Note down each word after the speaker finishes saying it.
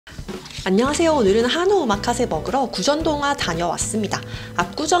안녕하세요. 오늘은 한우오마카세 먹으러 구전동화 다녀왔습니다.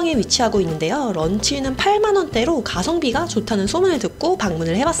 압구정에 위치하고 있는데요. 런치는 8만원대로 가성비가 좋다는 소문을 듣고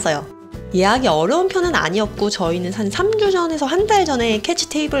방문을 해봤어요. 예약이 어려운 편은 아니었고 저희는 한 3주 전에서 한 달 전에 캐치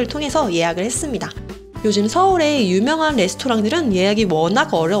테이블을 통해서 예약을 했습니다. 요즘 서울의 유명한 레스토랑들은 예약이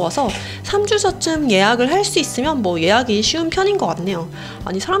워낙 어려워서 3주 전쯤 예약을 할 수 있으면 예약이 쉬운 편인 것 같네요.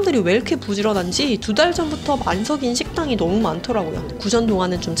 아니 사람들이 왜 이렇게 부지런한지 2달 전부터 만석인 식당이 너무 많더라고요.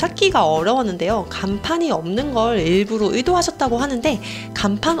 구전동화는 좀 찾기가 어려웠는데요. 간판이 없는 걸 일부러 의도하셨다고 하는데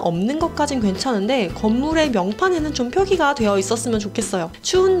간판 없는 것까진 괜찮은데 건물의 명판에는 좀 표기가 되어 있었으면 좋겠어요.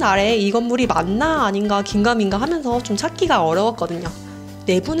 추운 날에 이 건물이 맞나 아닌가 긴가민가 하면서 좀 찾기가 어려웠거든요.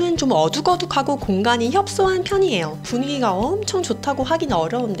 내부는 좀 어둑어둑하고 공간이 협소한 편이에요. 분위기가 엄청 좋다고 하긴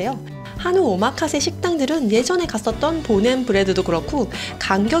어려운데요. 한우 오마카세 식당들은 예전에 갔었던 본앤브래드도 그렇고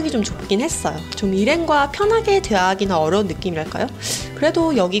간격이 좀 좁긴 했어요. 좀 일행과 편하게 대화하기는 어려운 느낌이랄까요?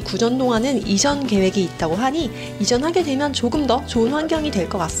 그래도 여기 구전동화는 이전 계획이 있다고 하니 이전하게 되면 조금 더 좋은 환경이 될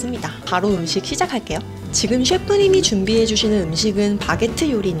것 같습니다. 바로 음식 시작할게요. 지금 셰프님이 준비해주시는 음식은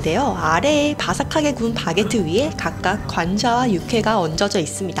바게트 요리인데요. 아래에 바삭하게 구운 바게트 위에 각각 관자와 육회가 얹어져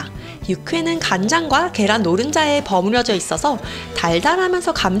있습니다. 육회는 간장과 계란 노른자에 버무려져 있어서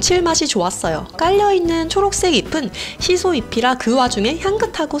달달하면서 감칠맛이 좋았어요. 깔려있는 초록색 잎은 시소 잎이라 그 와중에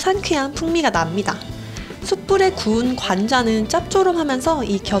향긋하고 상쾌한 풍미가 납니다. 숯불에 구운 관자는 짭조름하면서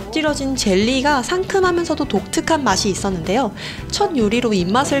이 곁들여진 젤리가 상큼하면서도 독특한 맛이 있었는데요. 첫 요리로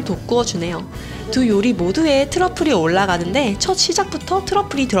입맛을 돋구어주네요. 두 요리 모두에 트러플이 올라가는데 첫 시작부터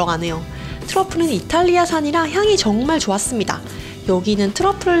트러플이 들어가네요. 트러플은 이탈리아산이라 향이 정말 좋았습니다. 여기는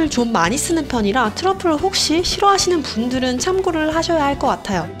트러플을 좀 많이 쓰는 편이라 트러플을 혹시 싫어하시는 분들은 참고를 하셔야 할 것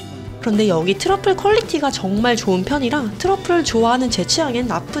같아요. 그런데 여기 트러플 퀄리티가 정말 좋은 편이라 트러플을 좋아하는 제 취향엔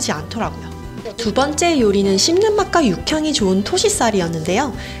나쁘지 않더라고요. 두 번째 요리는 씹는 맛과 육향이 좋은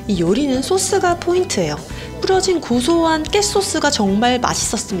토시살이었는데요. 이 요리는 소스가 포인트예요. 뿌려진 고소한 깨소스가 정말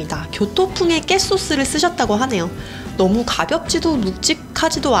맛있었습니다. 교토풍의 깨소스를 쓰셨다고 하네요. 너무 가볍지도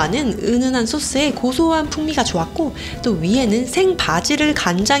묵직하지도 않은 은은한 소스에 고소한 풍미가 좋았고 또 위에는 생 바질을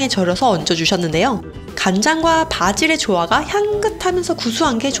간장에 절여서 얹어주셨는데요. 간장과 바질의 조화가 향긋하면서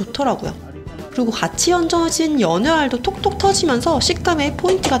구수한 게 좋더라고요. 그리고 같이 얹어진 연어알도 톡톡 터지면서 식감의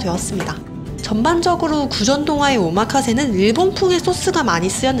포인트가 되었습니다. 전반적으로 구전동화의 오마카세는 일본풍의 소스가 많이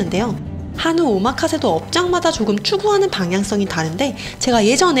쓰였는데요. 한우 오마카세도 업장마다 조금 추구하는 방향성이 다른데 제가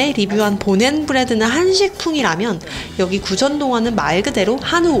예전에 리뷰한 본앤브래드는 한식풍이라면 여기 구전동화는 말 그대로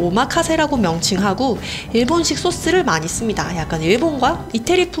한우 오마카세라고 명칭하고 일본식 소스를 많이 씁니다. 약간 일본과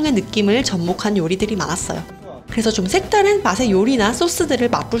이태리풍의 느낌을 접목한 요리들이 많았어요. 그래서 좀 색다른 맛의 요리나 소스들을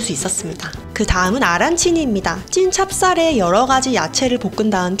맛볼 수 있었습니다. 그 다음은 아란치니입니다. 찐 찹쌀에 여러가지 야채를 볶은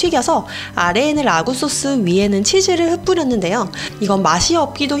다음 튀겨서 아래에는 라구 소스, 위에는 치즈를 흩뿌렸는데요. 이건 맛이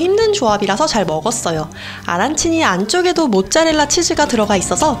없기도 힘든 조합이라서 잘 먹었어요. 아란치니 안쪽에도 모짜렐라 치즈가 들어가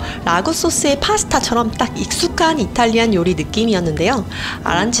있어서 라구 소스의 파스타처럼 딱 익숙한 이탈리안 요리 느낌이었는데요.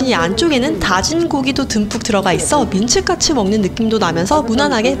 아란치니 안쪽에는 다진 고기도 듬뿍 들어가 있어 민츠같이 먹는 느낌도 나면서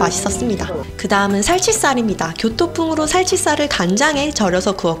무난하게 맛있었습니다. 그 다음은 살치살입니다. 교토풍으로 살치살을 간장에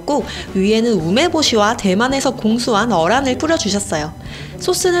절여서 구웠고 위에는 우메보시와 대만에서 공수한 어란을 뿌려주셨어요.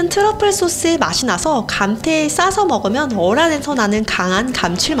 소스는 트러플 소스의 맛이 나서 감태에 싸서 먹으면 어란에서 나는 강한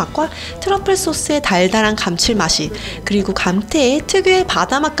감칠맛과 트러플 소스의 달달한 감칠맛이 그리고 감태에 특유의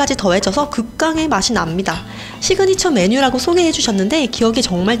바다맛까지 더해져서 극강의 맛이 납니다. 시그니처 메뉴라고 소개해주셨는데 기억에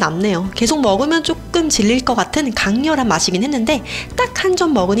정말 남네요. 계속 먹으면 조금 질릴 것 같은 강렬한 맛이긴 했는데 딱 한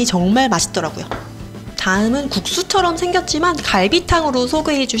점 먹으니 정말 맛있더라고요. 다음은 국수처럼 생겼지만 갈비탕으로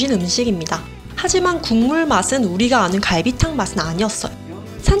소개해주신 음식입니다. 하지만 국물 맛은 우리가 아는 갈비탕 맛은 아니었어요.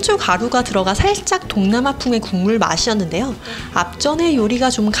 산초 가루가 들어가 살짝 동남아풍의 국물 맛이었는데요. 앞전의 요리가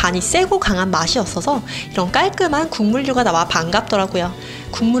좀 간이 세고 강한 맛이었어서 이런 깔끔한 국물류가 나와 반갑더라고요.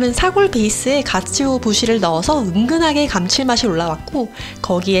 국물은 사골 베이스에 가츠오 부시를 넣어서 은근하게 감칠맛이 올라왔고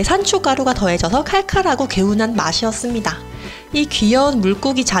거기에 산초가루가 더해져서 칼칼하고 개운한 맛이었습니다. 이 귀여운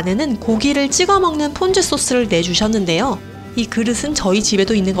물고기 잔에는 고기를 찍어 먹는 폰즈 소스를 내주셨는데요. 이 그릇은 저희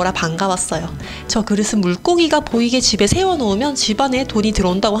집에도 있는 거라 반가웠어요. 저 그릇은 물고기가 보이게 집에 세워놓으면 집안에 돈이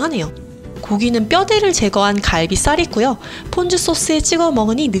들어온다고 하네요. 고기는 뼈대를 제거한 갈비살이고요. 폰즈 소스에 찍어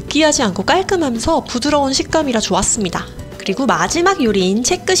먹으니 느끼하지 않고 깔끔하면서 부드러운 식감이라 좋았습니다. 그리고 마지막 요리인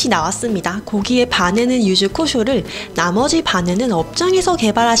채끝이 나왔습니다. 고기의 반에는 유즈코쇼를 나머지 반에는 업장에서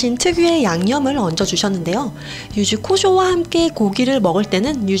개발하신 특유의 양념을 얹어주셨는데요. 유즈코쇼와 함께 고기를 먹을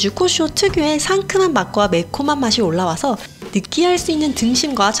때는 유즈코쇼 특유의 상큼한 맛과 매콤한 맛이 올라와서 느끼할 수 있는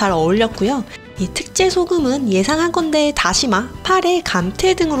등심과 잘 어울렸고요. 이 특제 소금은 예상한 건데 다시마, 파래,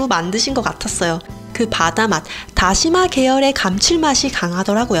 감태 등으로 만드신 것 같았어요. 그 바다맛, 다시마 계열의 감칠맛이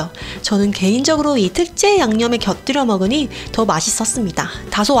강하더라고요. 저는 개인적으로 이 특제 양념에 곁들여 먹으니 더 맛있었습니다.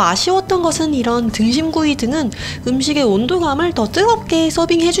 다소 아쉬웠던 것은 이런 등심구이 등은 음식의 온도감을 더 뜨겁게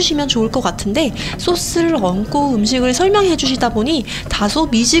서빙해 주시면 좋을 것 같은데 소스를 얹고 음식을 설명해 주시다 보니 다소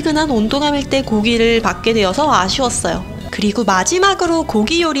미지근한 온도감일 때 고기를 받게 되어서 아쉬웠어요. 그리고 마지막으로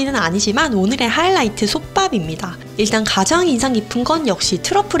고기 요리는 아니지만 오늘의 하이라이트 솥밥입니다. 일단 가장 인상 깊은 건 역시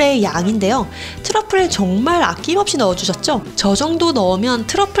트러플의 양인데요. 트러플을 정말 아낌없이 넣어주셨죠? 저 정도 넣으면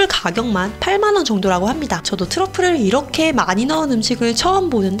트러플 가격만 8만원 정도라고 합니다. 저도 트러플을 이렇게 많이 넣은 음식을 처음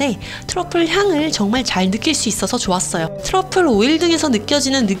보는데 트러플 향을 정말 잘 느낄 수 있어서 좋았어요. 트러플 오일 등에서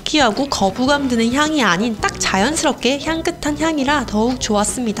느껴지는 느끼하고 거부감 드는 향이 아닌 딱 자연스럽게 향긋한 향이라 더욱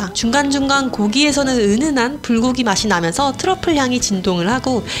좋았습니다. 중간중간 고기에서는 은은한 불고기 맛이 나면서 트러플 향이 진동을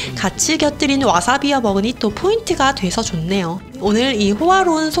하고 같이 곁들인 와사비와 먹으니 또 포인트가 돼서 좋네요. 오늘 이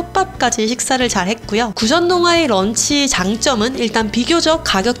호화로운 솥밥까지 식사를 잘 했고요. 구전동화의 런치 장점은 일단 비교적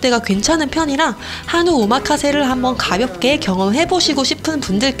가격대가 괜찮은 편이라 한우 오마카세를 한번 가볍게 경험해보시고 싶은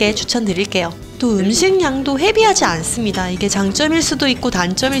분들께 추천드릴게요. 또 음식량도 헤비하지 않습니다. 이게 장점일 수도 있고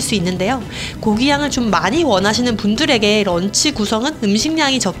단점일 수 있는데요. 고기양을 좀 많이 원하시는 분들에게 런치 구성은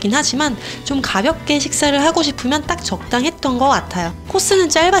음식량이 적긴 하지만 좀 가볍게 식사를 하고 싶으면 딱 적당했던 것 같아요. 코스는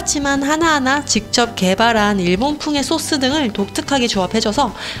짧았지만 하나하나 직접 개발한 일본풍의 소스 등을 독특하게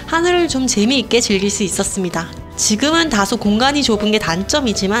조합해줘서 한우를 좀 재미있게 즐길 수 있었습니다. 지금은 다소 공간이 좁은 게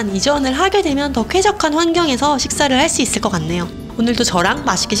단점이지만 이전을 하게 되면 더 쾌적한 환경에서 식사를 할 수 있을 것 같네요. 오늘도 저랑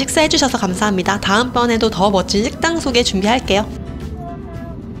맛있게 식사해주셔서 감사합니다. 다음번에도 더 멋진 식당 소개 준비할게요.